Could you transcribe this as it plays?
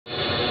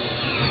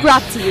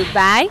Brought to you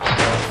by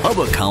अब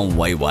खाऊं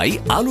Y Y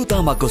आलु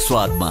तामाको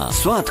स्वादमा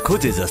स्वाद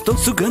खोजे जस्तो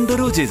सुगन्ध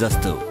रोजे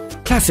जस्तो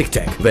Classic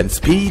Tech, when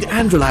speed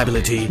and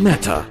reliability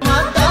matter.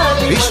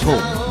 Wish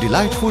Home,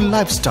 delightful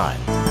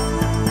lifestyle.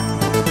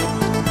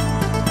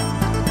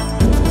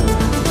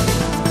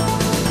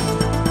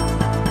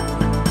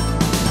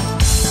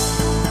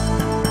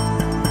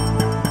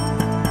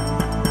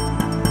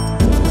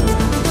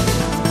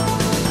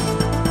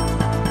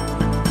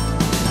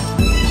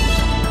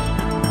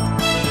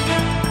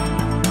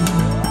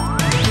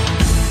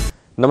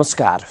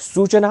 नमस्कार।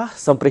 सूचना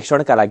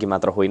सम्प्रेषणका लागि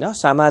मात्र होइन,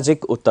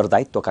 सामाजिक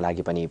उत्तरदायित्वका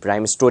लागि पनि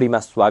प्राइम स्टोरीमा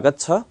स्वागत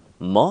छ।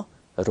 म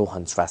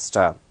रोहन श्रेष्ठ।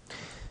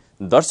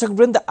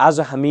 दर्शकवृन्द, आज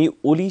हामी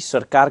ओली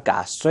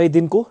सरकारका 100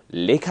 दिनको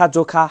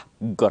लेखाजोखा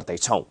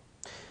गर्दैछौं।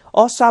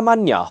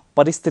 असामान्य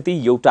परिस्थिति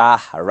एउटा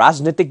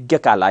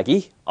राजनीतिज्ञका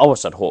लागि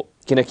अवसर हो,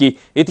 किनकि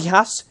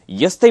इतिहास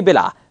यस्तै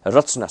बेला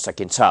रच्न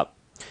सकिन्छ।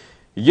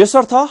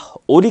 यसर्थ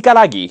ओलीका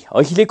लागि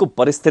अहिलेको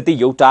परिस्थिति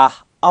एउटा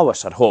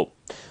अवसर हो।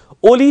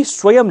 ओली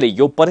स्वयंले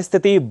यो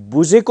परिस्थिति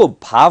बुझेको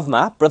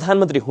भावमा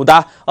प्रधानमन्त्री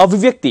हुँदा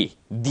अभिव्यक्ति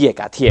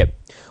दिएका थिए।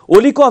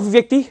 ओलीको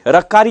अभिव्यक्ति र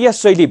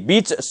कार्यशैली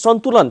बीच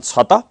सन्तुलन छ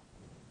त?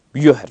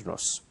 यो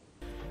हेर्नुहोस्।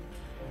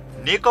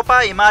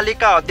 नेकपा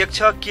एमालेका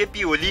अध्यक्ष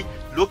केपी ओली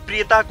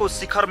लोकप्रियताको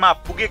शिखरमा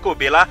पुगेको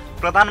बेला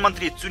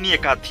प्रधानमन्त्री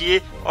चुनिएका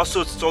थिए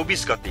असोज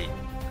 24 गते।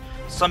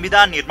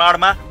 संविधान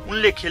निर्माणमा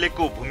उनले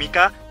खेलेको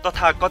भूमिका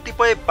तथा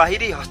कतिपय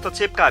बाहिरी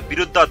हस्तक्षेपका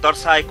विरुद्ध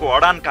दर्शाएको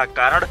अडानका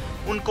कारण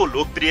उनको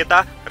लोकप्रियता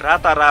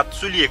रातारात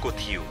चुलिएको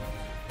थियो।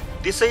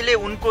 त्यसैले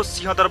उनको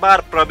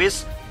सिंहदरबार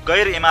प्रवेश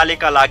गैर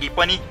एमालेका लागि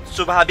पनि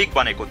स्वाभाविक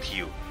बनेको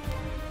थियो।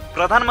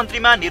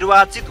 प्रधानमन्त्रीमा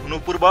निर्वाचित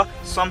हुनुपूर्व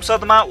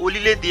संसदमा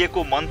ओलीले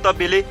दिएको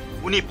मन्तव्यले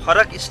उनी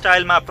फरक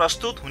स्टाइलमा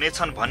प्रस्तुत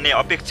हुनेछन् भन्ने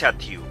अपेक्षा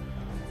थियो।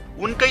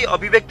 उनकै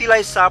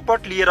अभिव्यक्तिलाई सापट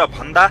लिएर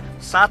भन्दा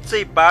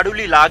साँच्चै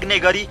बाडुली लाग्ने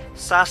गरी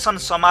शासन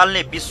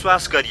सम्हाल्ने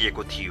विश्वास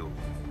गरिएको थियो।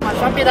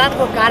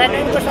 संविधानको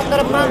कार्यान्वयनको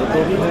सन्दर्भमा,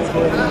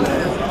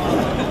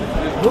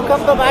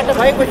 भूकम्पबाट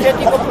भएको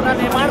क्षतिको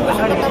पुनर्निर्माणको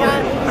सन्दर्भमा,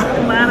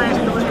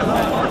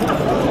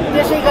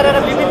 त्यसै गरेर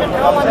विभिन्न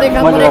ठाउँमा देखा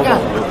परेका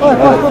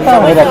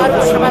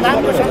समस्याहरूको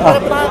समाधानको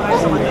सन्दर्भमा,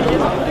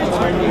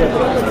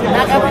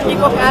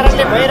 नाकाबन्दीको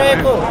कारणले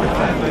भइरहेको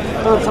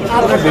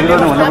समाधान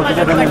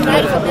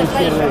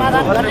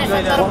गर्ने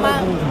सन्दर्भमा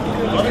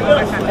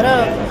र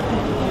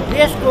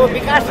देशको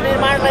विकास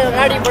निर्माणलाई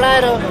अगाडि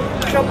बढाएर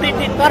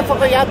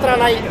समृद्धितर्फको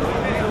यात्रालाई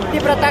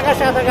तीव्रताका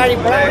साथ अगाडि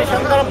बढाउने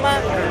सन्दर्भमा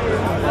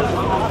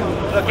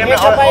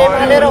नेकपा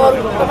एमाले र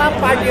अरू तमाम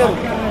पार्टीहरू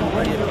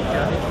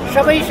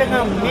सबैसँग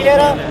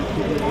मिलेर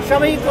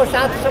सबैको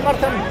साथ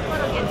समर्थन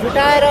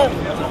जुटाएर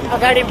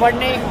अगाडि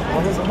बढ्ने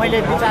मैले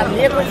विचार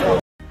लिएको छु।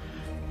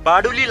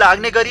 बाडुली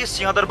लाग्ने गरी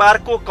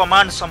सिंहदरबारको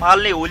कमान्ड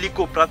सम्हाल्ने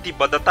ओलीको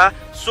प्रतिबद्धता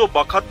सो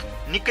बखत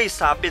निकै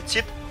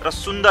सापेक्षित र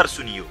सुन्दर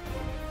सुनियो।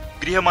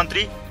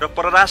 गृहमन्त्री र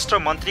परराष्ट्र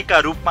मन्त्रीका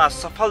रूपमा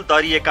सफल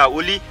दरिएका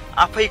ओली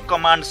आफै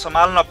कमान्ड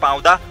सम्हाल्न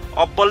पाउँदा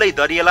अब्बलै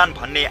दरिएलान्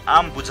भन्ने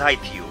आम बुझाइ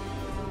थियो।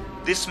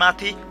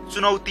 त्यसमाथि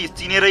चुनौती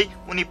चिनेरै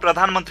उनी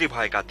प्रधानमन्त्री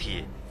भएका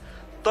थिए।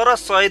 तर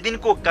 100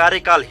 दिनको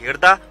कार्यकाल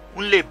हेर्दा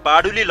उनले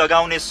बाडुली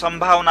लगाउने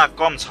सम्भावना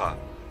कम छ।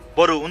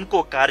 बरु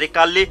उनको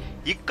कार्यकालले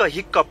हिक्क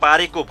हिक्क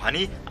पारेको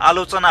भनी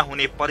आलोचना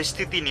हुने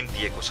परिस्थिति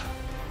निम्तिएको छ।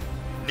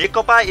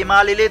 नेकपा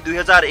एमालेले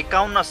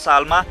 2051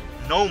 सालमा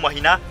 9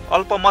 महिना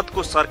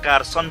अल्पमतको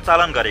सरकार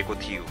सञ्चालन गरेको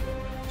थियो।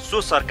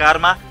 सो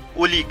सरकारमा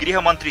ओली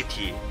गृहमन्त्री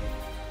थिए।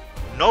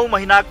 9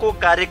 महिनाको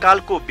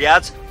कार्यकालको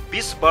ब्याज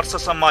 20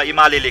 वर्षसम्म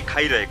एमालेले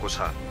खाइरहेको छ।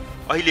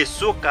 अहिले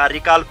सो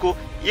कार्यकालको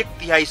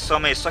 1/3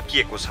 समय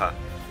सकिएको छ।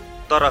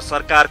 तर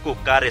सरकारको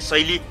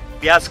कार्यशैली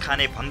ब्याज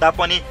खाने भन्दा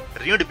पनि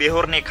ऋण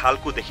बेहोर्ने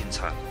खालको देखिन्छ।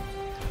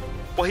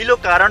 पहिलो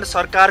कारण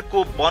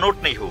सरकारको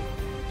बनोट नै हो।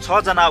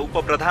 6 जना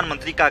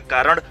उपप्रधानमन्त्रीका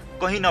कारण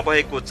कहीँ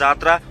नभएको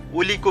जात्रा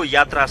ओलीको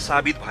यात्रा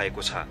साबित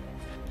भएको छ।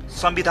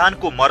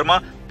 संविधानको मर्म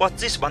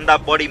 25 भन्दा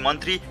बढी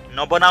मन्त्री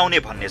नबनाउने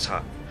भन्ने छ।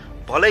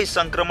 भलै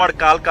संक्रमण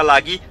कालका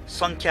लागि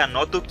संख्या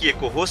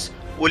नतोकिएको होस्,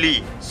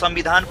 ओली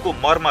संविधानको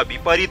मर्म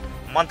विपरीत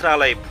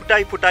मन्त्रालय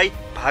फुटाई फुटाई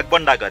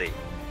भागबण्डा गरे।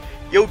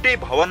 एउटै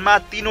भवनमा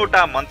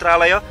 3वटा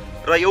मन्त्रालय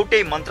र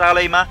एउटै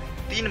मन्त्रालयमा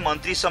 3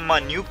 मन्त्रीसम्म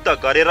नियुक्त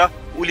गरेर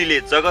ओलीले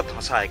जगत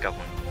हँसाएका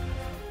हुन्।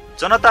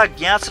 जनता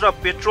ग्यास र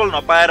पेट्रोल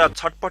नपाएर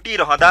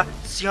छटपटिरहँदा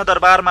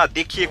सिंहदरबारमा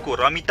देखिएको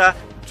रमिता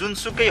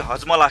जुनसुकै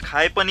हजमला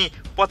खाए पनि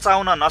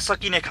पचाउन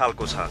नसकिने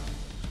खालको छ।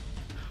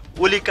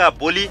 ओलीका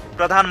बोली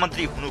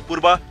प्रधानमन्त्री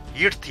हुनुपूर्व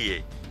हिट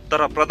थिए, तर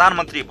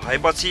प्रधानमन्त्री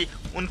भएपछि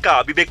उनका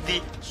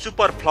अभिव्यक्ति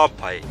सुपर फ्लप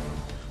भए।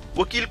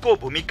 वकिलको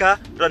भूमिका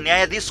र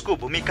न्यायाधीशको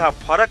भूमिका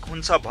फरक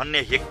हुन्छ भन्ने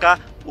हेक्का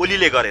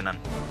ओलीले गरेनन्।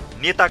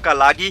 नेताका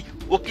लागि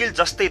वकिल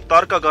जस्तै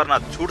तर्क गर्न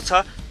छुट छ,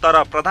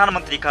 तर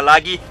प्रधानमन्त्रीका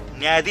लागि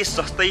न्यायाधीश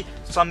जस्तै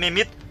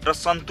संयमित र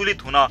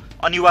सन्तुलित हुन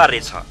अनिवार्य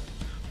छ।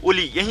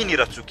 ओली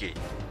यहीँनिर चुके।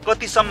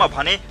 कतिसम्म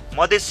भने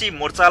मधेसी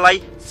मोर्चालाई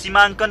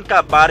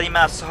सीमाङ्कनका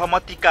बारेमा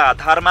सहमतिका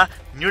आधारमा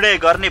निर्णय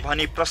गर्ने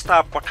भनी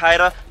प्रस्ताव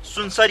पठाएर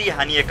सुनसरी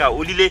हानिएका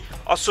ओलीले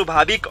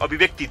अस्वाभाविक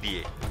अभिव्यक्ति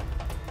दिए।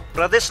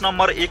 प्रदेश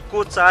नम्बर 1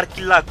 को 4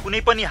 किल्ला कुनै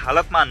पनि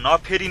हालतमा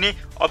नफेरिने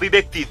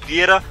अभिव्यक्ति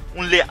दिएर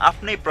उनले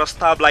आफ्नै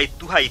प्रस्तावलाई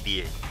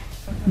तुहाइदिए।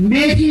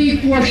 मेची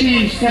कोशी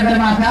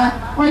सगरमाथा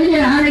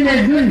अहिले हामीले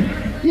जुन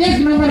 1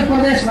 नम्बर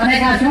प्रदेश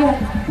भनेका छौं,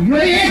 यो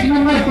 1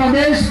 नम्बर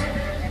प्रदेश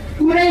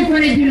कुनै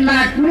पनि जिल्ला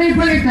कुनै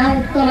पनि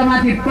ठाउँ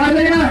तलमाथि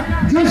पर्दैन,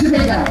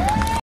 जोसुकै गरौँ।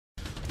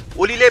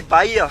 ओलीले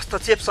बाह्य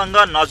हस्तक्षेपसँग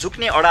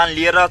नझुक्ने अडान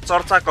लिएर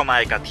चर्चा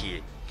कमाएका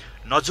थिए।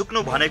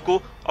 नझुक्नु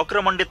भनेको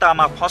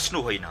आक्रमण्यतामा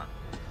फस्नु होइन।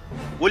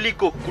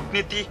 ओलीको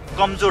कूटनीति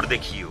कमजोर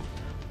देखियो।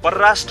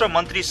 परराष्ट्र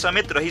मन्त्री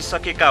समेत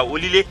रहिसकेका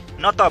ओलीले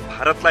न त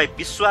भारतलाई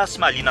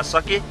विश्वासमा लिन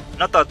सके,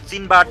 न त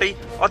चीनबाटै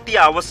अति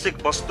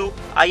आवश्यक वस्तु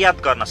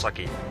आयात गर्न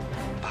सके।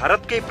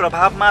 भारतकै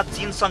प्रभावमा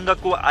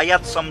चीनसँगको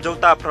आयात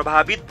सम्झौता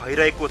प्रभावित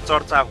भइरहेको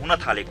चर्चा हुन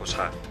थालेको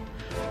छ।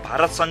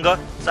 भारतसँग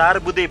 4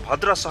 बुँदे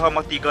भद्र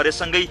सहमति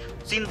गरेसँगै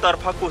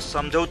चीनतर्फको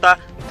सम्झौता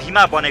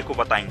धीमा बनेको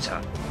बताइन्छ।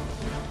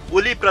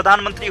 ओली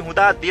प्रधानमन्त्री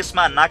हुँदा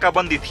देशमा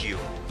नाकाबन्दी थियो।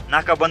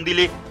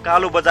 नाकाबन्दीले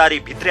कालो बजारी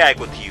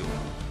भित्र्याएको थियो।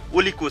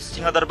 ओलीको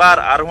सिंहदरबार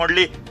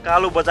आरोहणले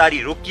कालो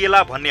बजारी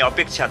रोकिएला भन्ने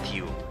अपेक्षा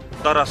थियो,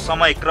 तर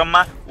समय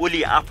क्रममा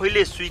ओली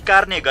आफैले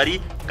स्वीकार्ने गरी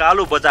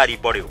कालो बजारी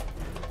बढ्यो।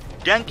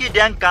 ड्याङ्की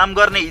ड्याङ काम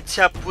गर्ने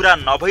इच्छा पूरा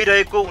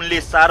नभइरहेको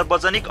उनले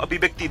सार्वजनिक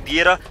अभिव्यक्ति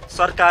दिएर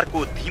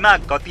सरकारको धीमा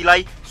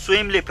गतिलाई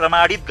स्वयंले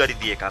प्रमाणित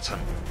गरिदिएका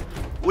छन्।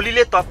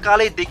 ओलीले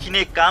तत्कालै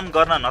देखिने काम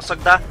गर्न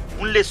नसक्दा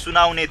उनले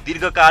सुनाउने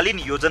दीर्घकालीन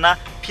योजना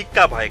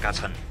फिक्का भएका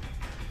छन्।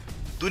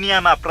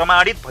 दुनियाँमा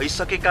प्रमाणित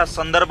भइसकेका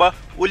सन्दर्भ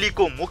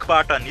ओलीको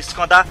मुखबाट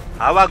निस्कँदा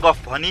हावा गफ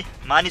भनी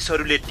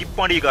मानिसहरूले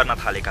टिप्पणी गर्न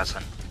थालेका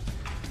छन्।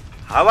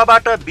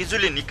 हावाबाट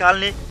बिजुली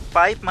निकाल्ने,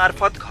 पाइप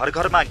मार्फत घर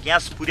घरमा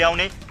ग्यास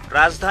पुर्याउने,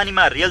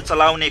 राजधानीमा रेल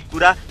चलाउने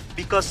कुरा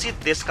विकसित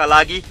देशका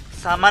लागि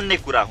सामान्य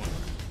कुरा हुन्,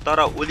 तर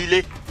ओलीले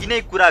यिनै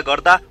कुरा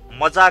गर्दा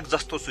मजाक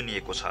जस्तो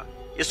सुनिएको छ।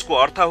 यसको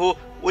अर्थ हो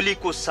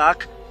ओलीको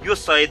साख यो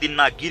 100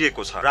 दिनमा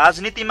गिरेको छ।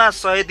 राजनीतिमा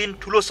 100 दिन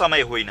ठूलो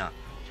समय होइन,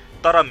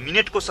 तर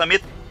मिनेटको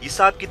समेत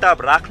हिसाब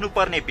किताब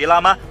राख्नुपर्ने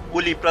बेलामा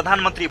ओली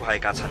प्रधानमन्त्री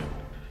भएका छन्।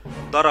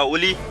 तर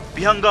ओली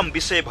विहङ्गम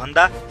विषय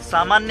भन्दा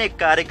सामान्य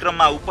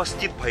कार्यक्रममा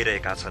उपस्थित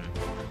भइरहेका छन्।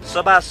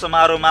 सभा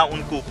समारोहमा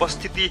उनको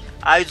उपस्थिति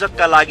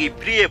आयोजकका लागि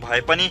प्रिय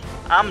भए पनि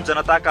आम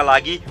जनताका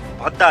लागि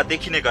भद्दा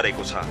देखिने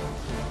गरेको छ।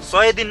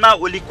 100 दिनमा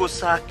ओलीको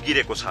साख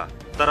गिरेको छ,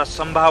 तर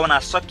सम्भावना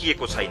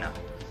सकिएको छैन।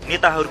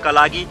 नेताहरूका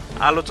लागि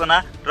आलोचना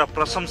र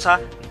प्रशंसा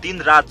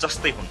दिन रात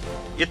जस्तै हुन्।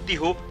 यति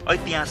हो,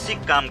 ऐतिहासिक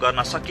काम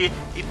गर्न सके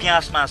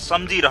इतिहासमा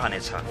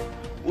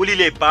सम्झिरहनेछ।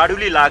 ओलीले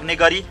बाडुली लाग्ने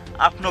गरी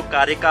आफ्नो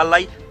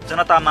कार्यकाललाई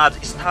जनतामाझ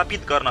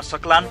स्थापित गर्न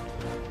सक्लान्?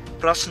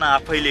 प्रश्न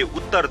आफैले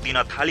उत्तर दिन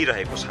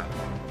थालिरहेको छ।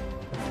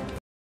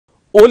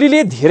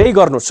 ओलीले धेरै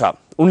गर्नु छ।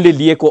 उनले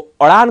लिएको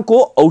अडानको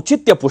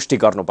औचित्य पुष्टि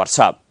गर्नुपर्छ।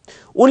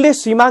 उनले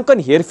सीमाङ्कन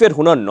हेरफेर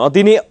हुन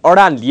नदिने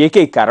अडान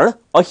लिएकै कारण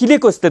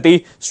अहिलेको स्थिति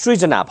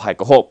सृजना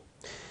भएको हो।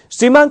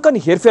 सीमाङ्कन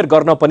हेरफेर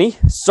गर्न पनि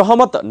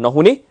सहमत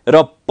नहुने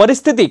र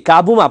परिस्थिति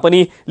काबुमा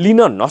पनि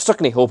लिन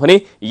नसक्ने हो भने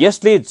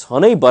यसले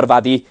झनै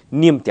बर्बादी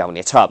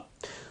निम्त्याउनेछ।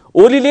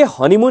 ओलीले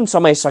हनीमुन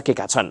समय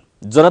सकेका छन्।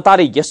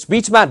 जनताले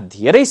यसबीचमा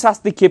धेरै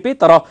शास्ति खेपे,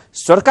 तर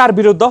सरकार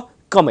विरुद्ध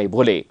कमै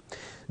बोले।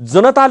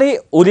 जनताले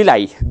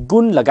ओलीलाई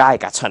गुण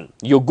लगाएका छन्।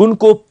 यो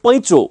गुणको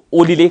पैँचो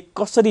ओलीले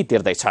कसरी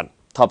तिर्दैछन्?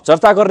 थप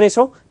चर्चा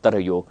गर्नेछौँ, तर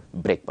यो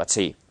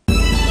ब्रेकपछि।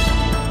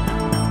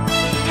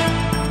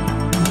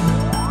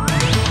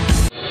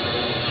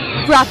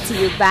 Brought to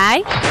you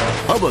by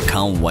अब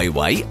खाऊं वाई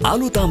वाई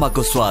आलु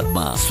तामाको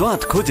स्वादमा।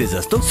 स्वाद खोजे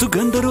जस्तो,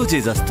 सुगन्ध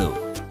रोजे जस्तो।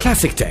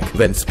 Classic Tech,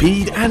 when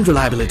speed and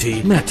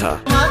reliability matter.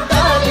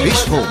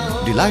 Wish Home,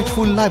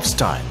 delightful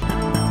lifestyle.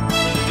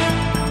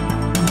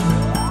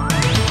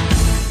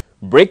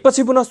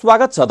 ब्रेकपछि पुनः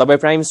स्वागत छ। तपाईँ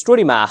प्राइम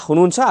स्टोरीमा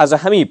हुनुहुन्छ। आज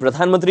हामी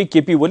प्रधानमन्त्री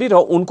केपी ओली र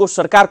उनको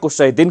सरकारको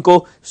 100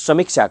 दिनको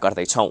समीक्षा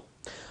गर्दैछौँ।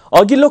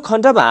 अघिल्लो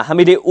खण्डमा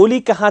हामीले ओली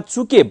कहाँ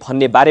चुके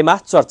भन्ने बारेमा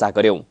चर्चा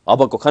गर्यौं।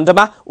 अबको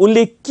खण्डमा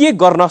उनले के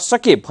गर्न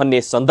सके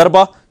भन्ने सन्दर्भ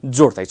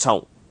जोड्दैछौँ।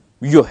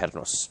 यो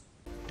हेर्नुहोस्।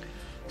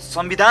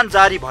 संविधान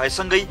जारी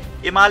भएसँगै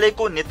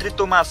एमालेको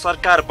नेतृत्वमा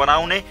सरकार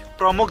बनाउने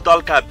प्रमुख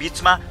दलका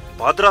बीचमा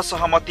भद्र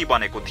सहमति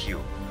बनेको थियो।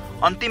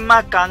 अन्तिममा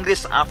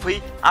कांग्रेस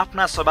आफै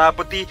आफ्ना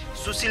सभापति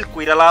सुशील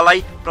कोइरालालाई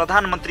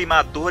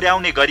प्रधानमन्त्रीमा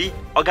दोहोर्याउने गरी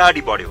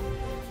अगाडि बढ्यो।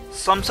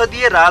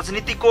 संसदीय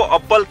राजनीतिको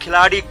अब्बल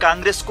खेलाडी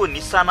कांग्रेसको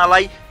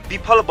निशानालाई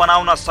विफल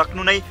बनाउन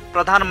सक्नु नै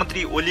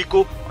प्रधानमन्त्री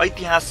ओलीको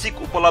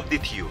ऐतिहासिक उपलब्धि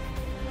थियो।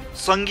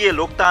 संघीय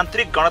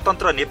लोकतान्त्रिक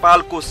गणतन्त्र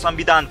नेपालको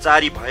संविधान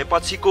जारी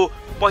भएपछिको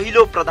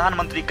पहिलो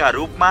प्रधानमन्त्रीका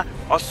रूपमा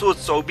असोज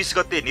 24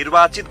 गते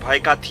निर्वाचित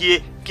भएका थिए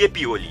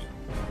केपी ओली।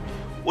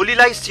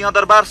 ओलीलाई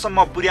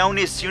सिंहदरबारसम्म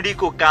पुर्याउने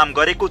सिँढीको काम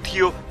गरेको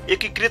थियो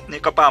एकीकृत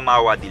नेकपा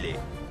माओवादीले।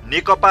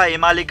 नेकपा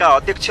एमालेका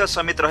अध्यक्ष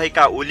समेत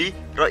रहेका ओली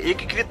र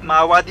एकीकृत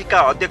माओवादीका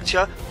अध्यक्ष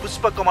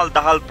पुष्पकमल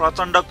दाहाल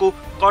प्रचण्डको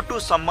कटु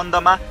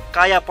सम्बन्धमा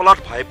कायापलट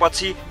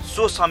भएपछि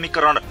सो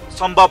समीकरण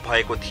सम्भव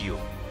भएको थियो।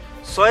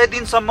 100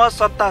 दिनसम्म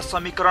सत्ता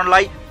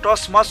समीकरणलाई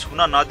टसमस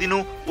हुन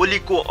नदिनु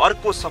ओलीको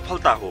अर्को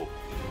सफलता हो।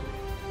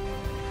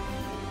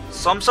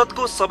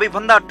 संसदको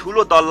सबैभन्दा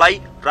ठूलो दललाई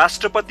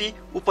राष्ट्रपति,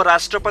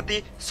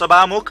 उपराष्ट्रपति,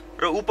 सभामुख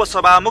र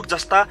उपसभामुख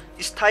जस्ता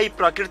स्थायी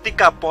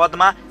प्रकृतिका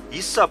पदमा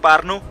हिस्सा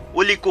पार्नु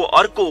ओलीको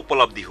अर्को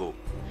उपलब्धि हो।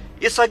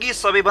 यसअघि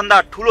सबैभन्दा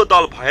ठूलो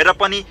दल भएर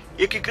पनि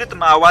एकीकृत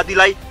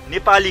माओवादीलाई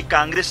नेपाली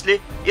कांग्रेसले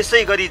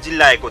यसै गरी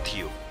जिल्लाएको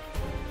थियो।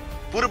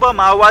 पूर्व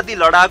माओवादी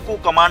लडाकु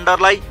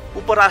कमान्डरलाई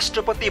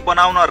उपराष्ट्रपति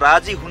बनाउन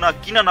राजी हुन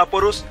किन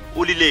नपरोस्,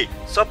 ओलीले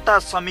सत्ता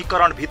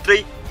समीकरण भित्रै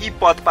यी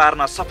पद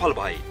पार्न सफल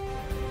भए।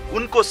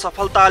 उनको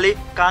सफलताले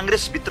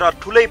कांग्रेसभित्र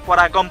ठूलै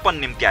पराकम्पन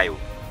निम्त्यायो।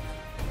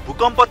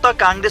 भूकम्प त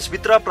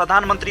कांग्रेसभित्र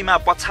प्रधानमन्त्रीमा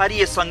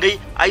पछारिएसँगै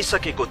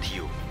आइसकेको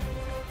थियो।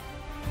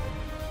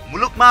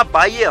 मुलुकमा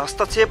बाह्य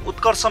हस्तक्षेप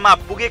उत्कर्षमा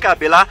पुगेका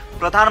बेला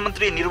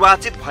प्रधानमन्त्री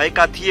निर्वाचित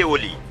भएका थिए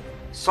ओली।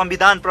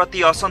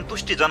 संविधानप्रति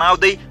असन्तुष्टि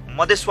जनाउँदै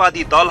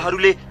मधेसवादी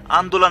दलहरूले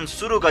आन्दोलन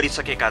सुरु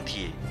गरिसकेका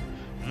थिए।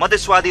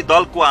 मधेसवादी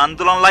दलको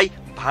आन्दोलनलाई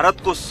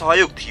भारतको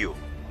सहयोग थियो।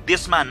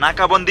 देशमा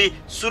नाकाबन्दी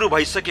सुरु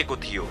भइसकेको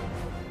थियो।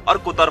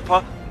 अर्कोतर्फ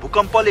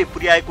भूकम्पले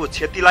पुर्याएको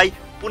क्षतिलाई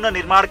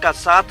पुनर्निर्माणका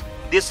साथ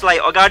देशलाई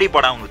अगाडि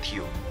बढाउनु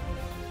थियो।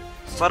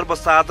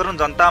 सर्वसाधारण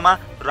जनतामा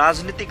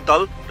राजनीतिक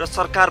दल र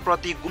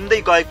सरकारप्रति गुम्दै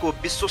गएको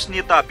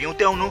विश्वसनीयता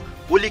ब्युत्याउनु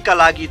ओलीका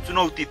लागि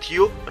चुनौती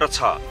थियो र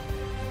छ।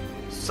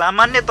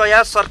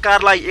 सामान्यतया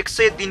सरकारलाई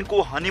 100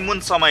 दिनको हनीमुन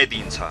समय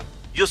दिइन्छ।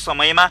 यो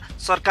समयमा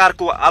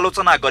सरकारको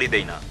आलोचना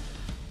गरिँदैन।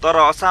 तर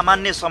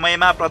असामान्य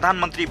समयमा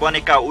प्रधानमन्त्री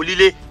बनेका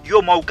ओलीले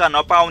यो मौका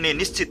नपाउने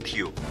निश्चित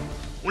थियो।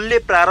 उनले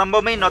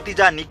प्रारम्भमै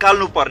नतिजा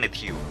निकाल्नु पर्ने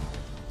थियो।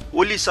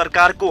 ओली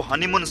सरकारको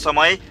हनीमुन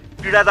समय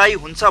पीडादायी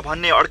हुन्छ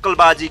भन्ने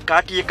अड्कलबाजी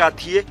काटिएका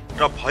थिए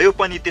र भयो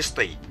पनि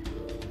त्यस्तै।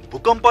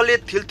 भूकम्पले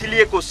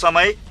थिलथिलिएको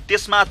समय,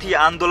 त्यसमाथि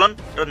आन्दोलन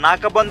र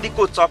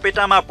नाकाबन्दीको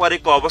चपेटामा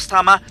परेको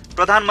अवस्थामा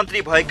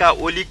प्रधानमन्त्री भएका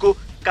ओलीको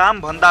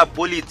कामभन्दा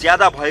बोली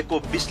ज्यादा भएको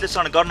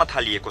विश्लेषण गर्न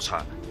थालिएको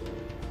छ।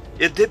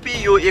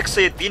 यद्यपि यो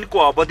 100 दिनको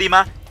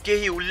अवधिमा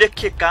केही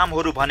उल्लेख्य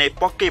कामहरू भने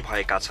पक्कै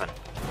भएका छन्।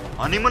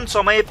 हनीमुन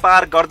समय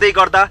पार गर्दै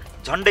गर्दा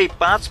झण्डै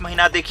 5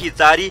 महिनादेखि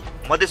जारी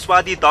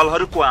मधेसवादी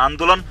दलहरूको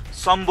आन्दोलन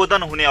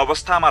सम्बोधन हुने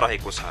अवस्थामा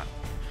रहेको छ।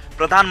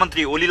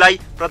 प्रधानमन्त्री ओलीलाई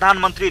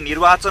प्रधानमन्त्री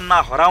निर्वाचनमा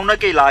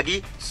हराउनकै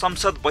लागि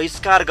संसद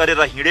बहिष्कार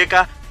गरेर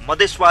हिँडेका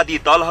मधेसवादी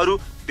दलहरू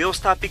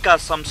व्यवस्थापिका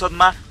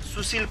संसदमा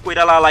सुशील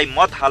कोइरालालाई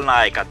मत हाल्न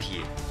आएका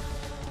थिए।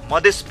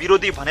 मधेस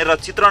विरोधी भनेर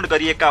चित्रण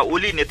गरिएका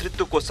ओली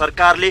नेतृत्वको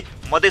सरकारले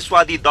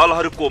मधेसवादी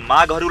दलहरूको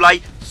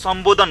मागहरूलाई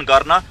सम्बोधन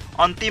गर्न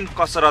अन्तिम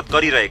कसरत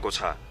गरिरहेको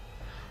छ।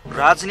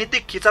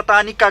 राजनीतिक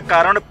खिचातानीका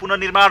कारण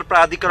पुनर्निर्माण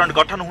प्राधिकरण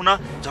गठन हुन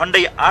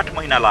झण्डै 8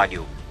 महिना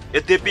लाग्यो।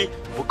 यद्यपि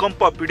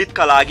भूकम्प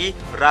पीडितका लागि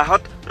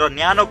राहत र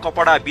न्यानो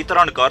कपडा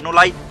वितरण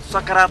गर्नुलाई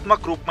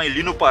सकारात्मक रूपमै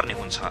लिनुपर्ने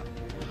हुन्छ।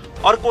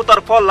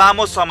 अर्कोतर्फ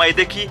लामो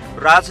समयदेखि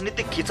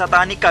राजनीतिक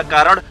खिचातानीका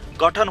कारण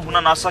गठन हुन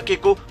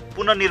नसकेको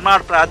पुनर्निर्माण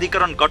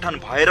प्राधिकरण गठन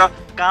भएर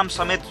काम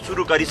समेत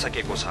सुरु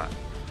गरिसकेको छ।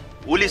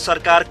 ओली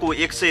सरकारको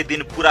 100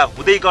 दिन पूरा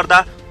हुँदै गर्दा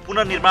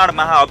पुनर्निर्माण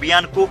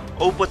महाअभियानको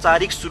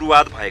औपचारिक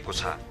सुरुवात भएको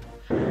छ।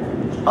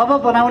 अब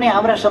बनाउने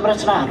हाम्रा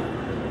संरचनाहरू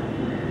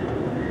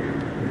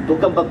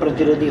भूकम्प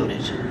प्रतिरोधी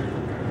हुनेछ।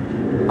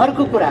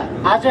 अर्को कुरा,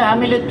 आज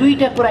हामीले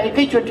दुईटा कुरा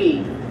एकैचोटि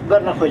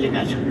गर्न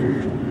खोजेका छौँ।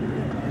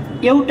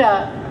 एउटा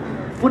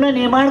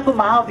पुनर्निर्माणको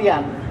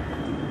महाअभियान,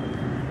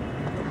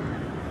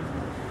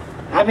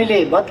 हामीले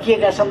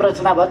भत्किएका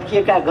संरचना,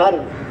 भत्किएका घर,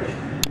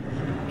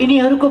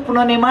 यिनीहरूको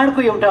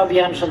पुनर्निर्माणको एउटा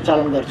अभियान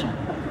सञ्चालन गर्छौँ।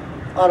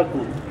 अर्को,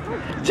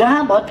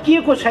 जहाँ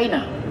भत्किएको छैन,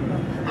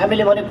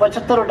 हामीले भने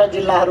 75वटा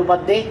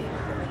जिल्लाहरूमध्ये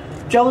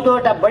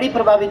 14वटा बढी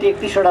प्रभावित,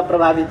 31वटा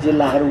प्रभावित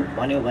जिल्लाहरू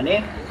भन्यो भने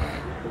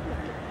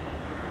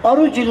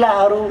अरू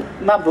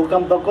जिल्लाहरूमा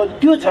भूकम्पको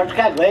त्यो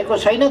झट्का गएको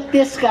छैन,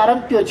 त्यसकारण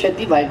त्यो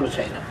क्षति भएको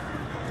छैन।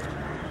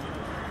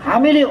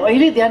 हामीले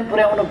अहिले ध्यान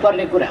पुर्याउनु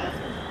पर्ने कुरा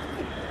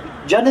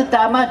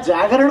जनतामा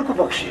जागरणको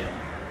पक्ष,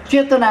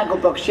 चेतनाको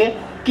पक्ष,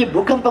 कि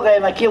भूकम्प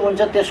गएमा के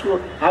हुन्छ त्यसको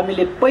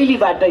हामीले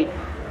पहिलेबाटै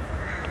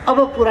अब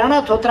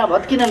पुराना थोत्रा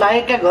भत्किन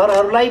लागेका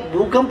घरहरूलाई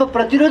भूकम्प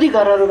प्रतिरोधी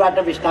घरहरूबाट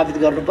विस्थापित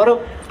गर्नु पर्यो।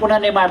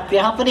 पुनर्निर्माण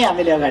त्यहाँ पनि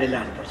हामीले अगाडि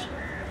लानुपर्छ।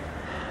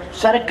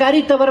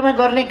 सरकारी तवरमा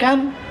गर्ने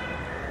काम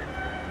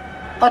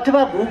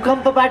अथवा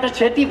भूकम्पबाट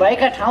क्षति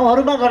भएका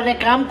ठाउँहरूमा गर्ने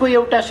कामको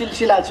एउटा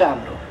सिलसिला छ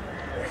हाम्रो।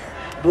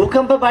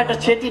 भूकम्पबाट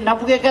क्षति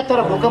नपुगेका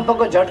तर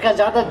भूकम्पको झट्का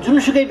जाँदा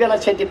जुनसुकै बेला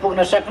क्षति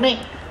पुग्न सक्ने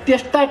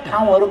त्यस्ता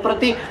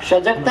ठाउँहरूप्रति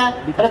सजगता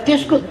र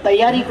त्यसको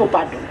तयारीको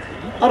पाटो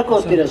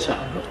अर्कोतिर छ।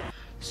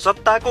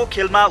 सत्ताको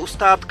खेलमा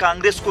उस्ताद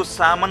कांग्रेसको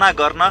सामना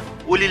गर्न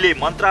ओलीले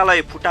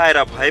मन्त्रालय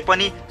फुटाएर भए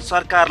पनि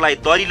सरकारलाई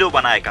दरिलो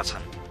बनाएका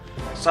छन्।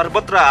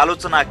 सर्वत्र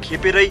आलोचना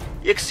खेपेरै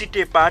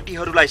एकसिटे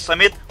पार्टीहरूलाई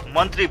समेत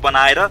मन्त्री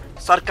बनाएर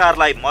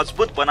सरकारलाई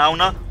मजबुत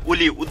बनाउन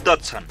ओली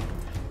उद्यत छन्।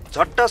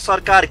 झट्ट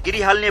सरकार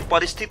गिरिहाल्ने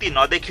परिस्थिति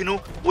नदेखिनु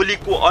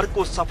ओलीको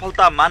अर्को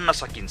सफलता मान्न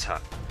सकिन्छ।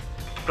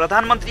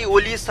 प्रधानमन्त्री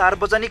ओली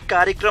सार्वजनिक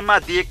कार्यक्रममा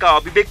दिएका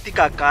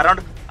अभिव्यक्तिका कारण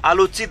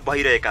आलोचित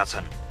भइरहेका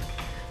छन्।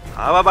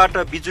 हावाबाट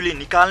बिजुली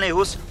निकाल्ने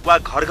होस् वा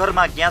घर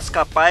घरमा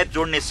ग्यासका पाइप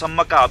जोड्ने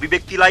सम्मका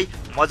अभिव्यक्तिलाई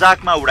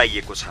मजाकमा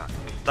उडाइएको छ।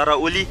 तर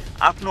ओली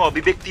आफ्नो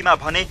अभिव्यक्तिमा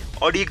भने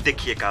अडिग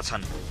देखिएका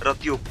छन् र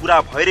त्यो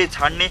पूरा भएरै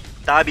छाड्ने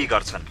दाबी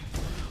गर्छन्।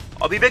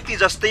 अभिव्यक्ति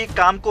जस्तै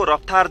कामको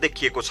रफ्तार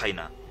देखिएको छैन।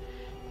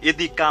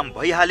 यदि काम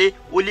भइहाले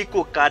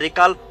ओलीको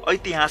कार्यकाल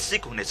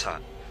ऐतिहासिक हुनेछ।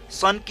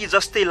 सनकी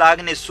जस्तै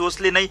लाग्ने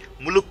सोचले नै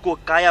मुलुकको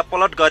काया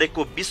पलट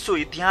गरेको विश्व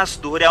इतिहास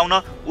दोहोर्याउन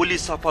ओली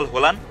सफल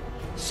होलान्।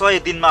 100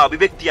 दिनमा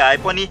अभिव्यक्ति आए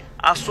पनि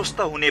आश्वस्त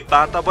हुने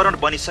वातावरण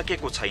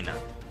बनिसकेको छैन।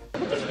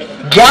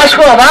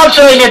 ग्यासको अभाव छ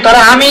अहिले, तर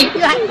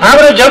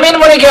हाम्रो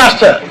जमिनमुनि ग्यास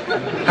छ,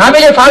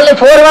 हामीले फाल्ने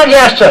फोहोरमा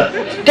ग्यास छ।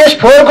 त्यस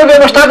फोहोरको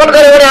व्यवस्थापन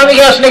गर्यो भने हामी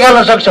ग्यास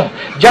निकाल्न सक्छौँ,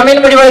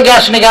 जमिनमुनिबाट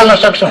ग्यास निकाल्न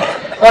सक्छौँ।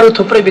 अरू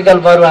थुप्रै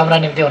विकल्पहरू हाम्रा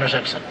निम्ति हुन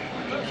सक्छन्।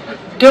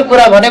 त्यो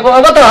कुरा भनेको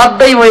अब त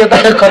हद्दै भयो, त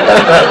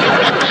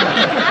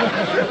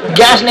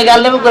ग्यास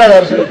निकाल्नेको कुरा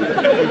गर्छु।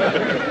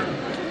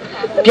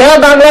 त्यहाँ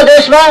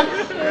बङ्गलादेशमा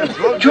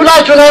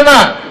चुल्हामा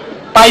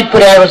पाइप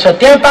पुर्याएको छ,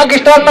 त्यहाँ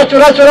पाकिस्तानमा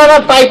चुल्हामा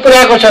पाइप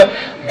पुर्याएको छ।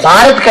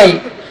 भारतकै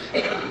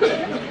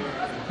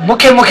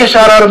मुख्य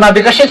सहरहरूमा,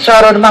 विकसित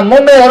सहरहरूमा,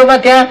 मुम्बईहरूमा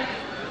त्यहाँ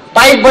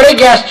पाइपबाटै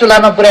ग्यास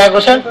चुल्हामा पुर्याएको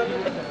छ।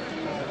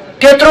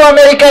 त्यत्रो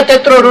अमेरिका,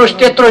 त्यत्रो रुस,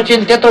 त्यत्रो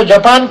चीन, त्यत्रो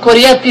जापान,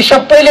 कोरिया, ती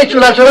सबैले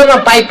चुल्हामा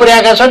पाइप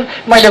पुर्याएका छन्।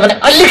 मैले भने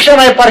अलिक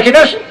समय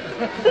पर्खिनुहोस्,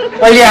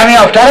 अहिले हामी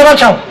अप्ठ्यारोमा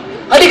छौँ,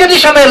 अलिकति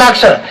समय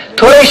लाग्छ,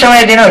 थोरै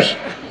समय दिनुहोस्,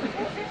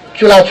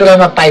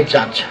 चुल्हामा पाइप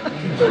जान्छ।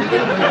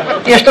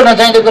 यस्तो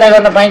नचाहिँदो कुरा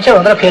गर्न पाइन्छ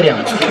भनेर फेरि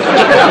आउँछ।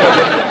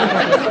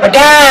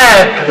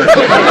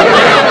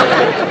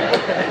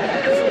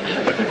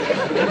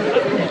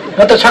 म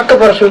त छक्क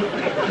पर्छु।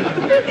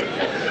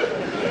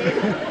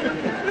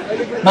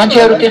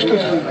 मान्छेहरू त्यस्तो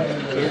छ।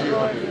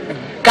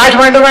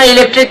 काठमाडौँमा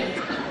इलेक्ट्रिक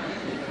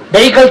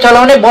भेहिकल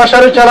चलाउने,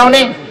 बसहरू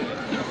चलाउने,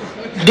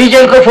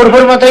 डिजेलको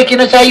फुरफुर मात्रै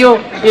किन चाहियो?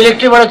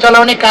 इलेक्ट्रिकबाट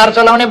चलाउने, कार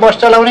चलाउने, बस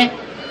चलाउने।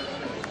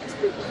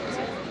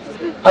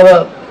 अब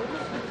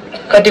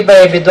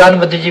कतिपय विद्वान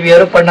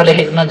बुद्धिजीवीहरू, पढ्न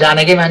लेख्न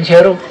जानेकै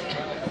मान्छेहरू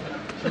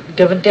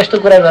त्यो पनि त्यस्तो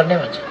कुरा गर्ने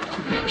भन्छ।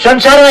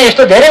 संसारमा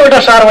यस्तो धेरैवटा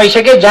सहर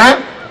भइसके जहाँ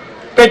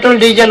पेट्रोल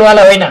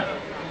डिजेलवाला होइन,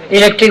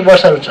 इलेक्ट्रिक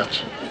बसहरू चल्छ,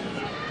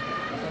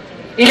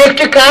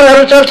 इलेक्ट्रिक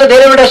कारहरू चल्छ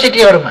धेरैवटा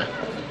सिटीहरूमा।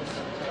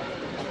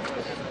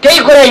 त्यही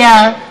कुरा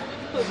यहाँ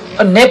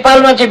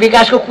नेपालमा चाहिँ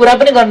विकासको कुरा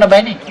पनि गर्न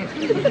पाइने।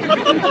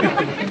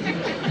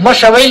 म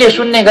सबैले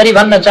सुन्ने गरी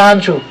भन्न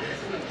चाहन्छु,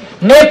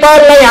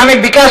 नेपाललाई हामी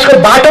विकासको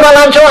बाटोमा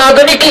लान्छौँ,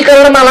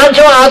 आधुनिकीकरणमा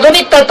लान्छौँ,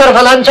 आधुनिकतातर्फ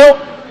लान्छौँ,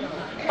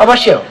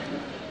 अवश्य हो।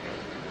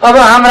 अब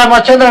हाम्रा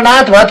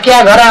मच्छेन्द्रनाथ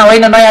भत्किया घरा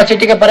होइन, नयाँ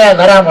सिटीका पर्या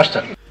घरा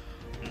बस्छन्।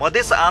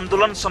 मधेस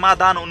आन्दोलन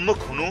समाधान उन्मुख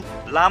हुनु,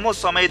 लामो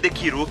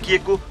समयदेखि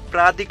रोकिएको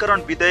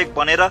प्राधिकरण विधेयक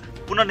बनेर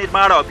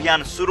पुनर्निर्माण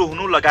अभियान सुरु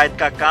हुनु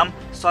लगायतका काम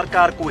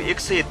सरकारको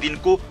 100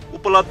 दिनको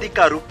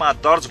उपलब्धिका रूपमा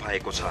दर्ज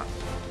भएको छ।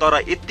 तर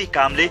यति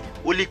कामले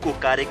ओलीको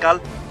कार्यकाल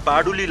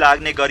बाडुली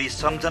लाग्ने गरी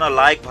सम्झन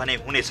लायक भने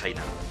हुने छैन।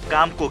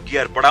 कामको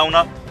गियर बढाउन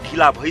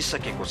ढिला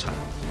भइसकेको छ।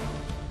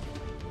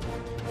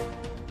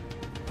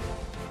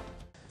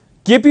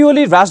 केपी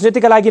ओली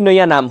राजनीतिका लागि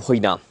नयाँ नाम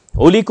होइन।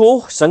 ओलीको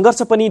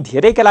संघर्ष पनि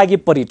धेरैका लागि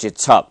परिचित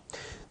छ।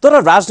 तर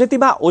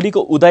राजनीतिमा ओलीको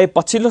उदय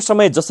पछिल्लो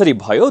समय जसरी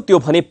भयो त्यो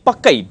भने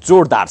पक्कै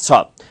जोरदार छ।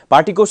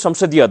 पार्टीको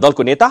संसदीय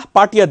दलको नेता,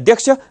 पार्टी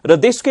अध्यक्ष र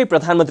देशकै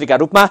प्रधानमन्त्रीका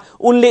रूपमा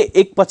उनले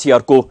एकपछि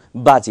अर्को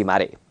बाजी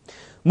मारे।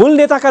 मूल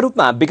नेताका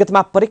रूपमा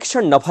विगतमा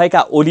परीक्षण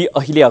नभएका ओली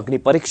अहिले अग्नि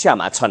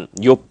परीक्षामा छन्।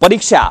 यो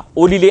परीक्षा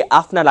ओलीले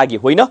आफ्ना लागि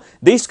होइन,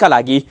 देशका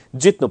लागि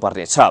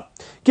जित्नुपर्नेछ।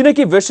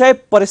 किनकि विषय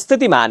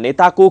परिस्थितिमा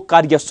नेताको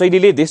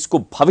कार्यशैलीले देशको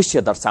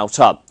भविष्य दर्शाउँछ।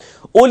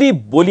 ओली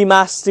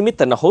बोलीमा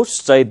सीमित नहोस्,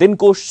 100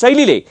 दिनको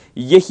शैलीले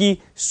यही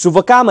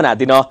शुभकामना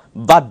दिन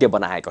बाध्य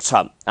बनाएको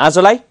छ।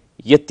 आजलाई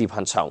यति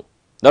भन्छौं।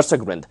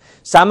 दर्शकवृन्द,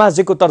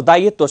 सामाजिक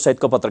उत्तरदायित्व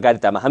सहितको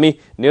पत्रकारितामा हामी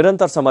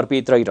निरन्तर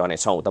समर्पित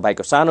रहिरहनेछौँ।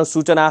 तपाईको सानो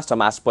सूचना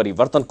समाज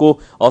परिवर्तनको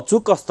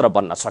अचूक अस्त्र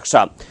बन्न सक्छ।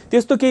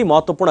 त्यस्तो केही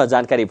महत्त्वपूर्ण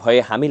जानकारी भए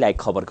हामीलाई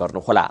खबर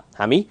गर्नुहोला।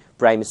 हामी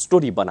प्राइम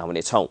स्टोरी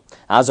बनाउनेछौँ।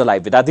 आजलाई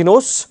बिदा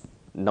दिनुहोस्।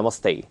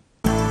 नमस्ते।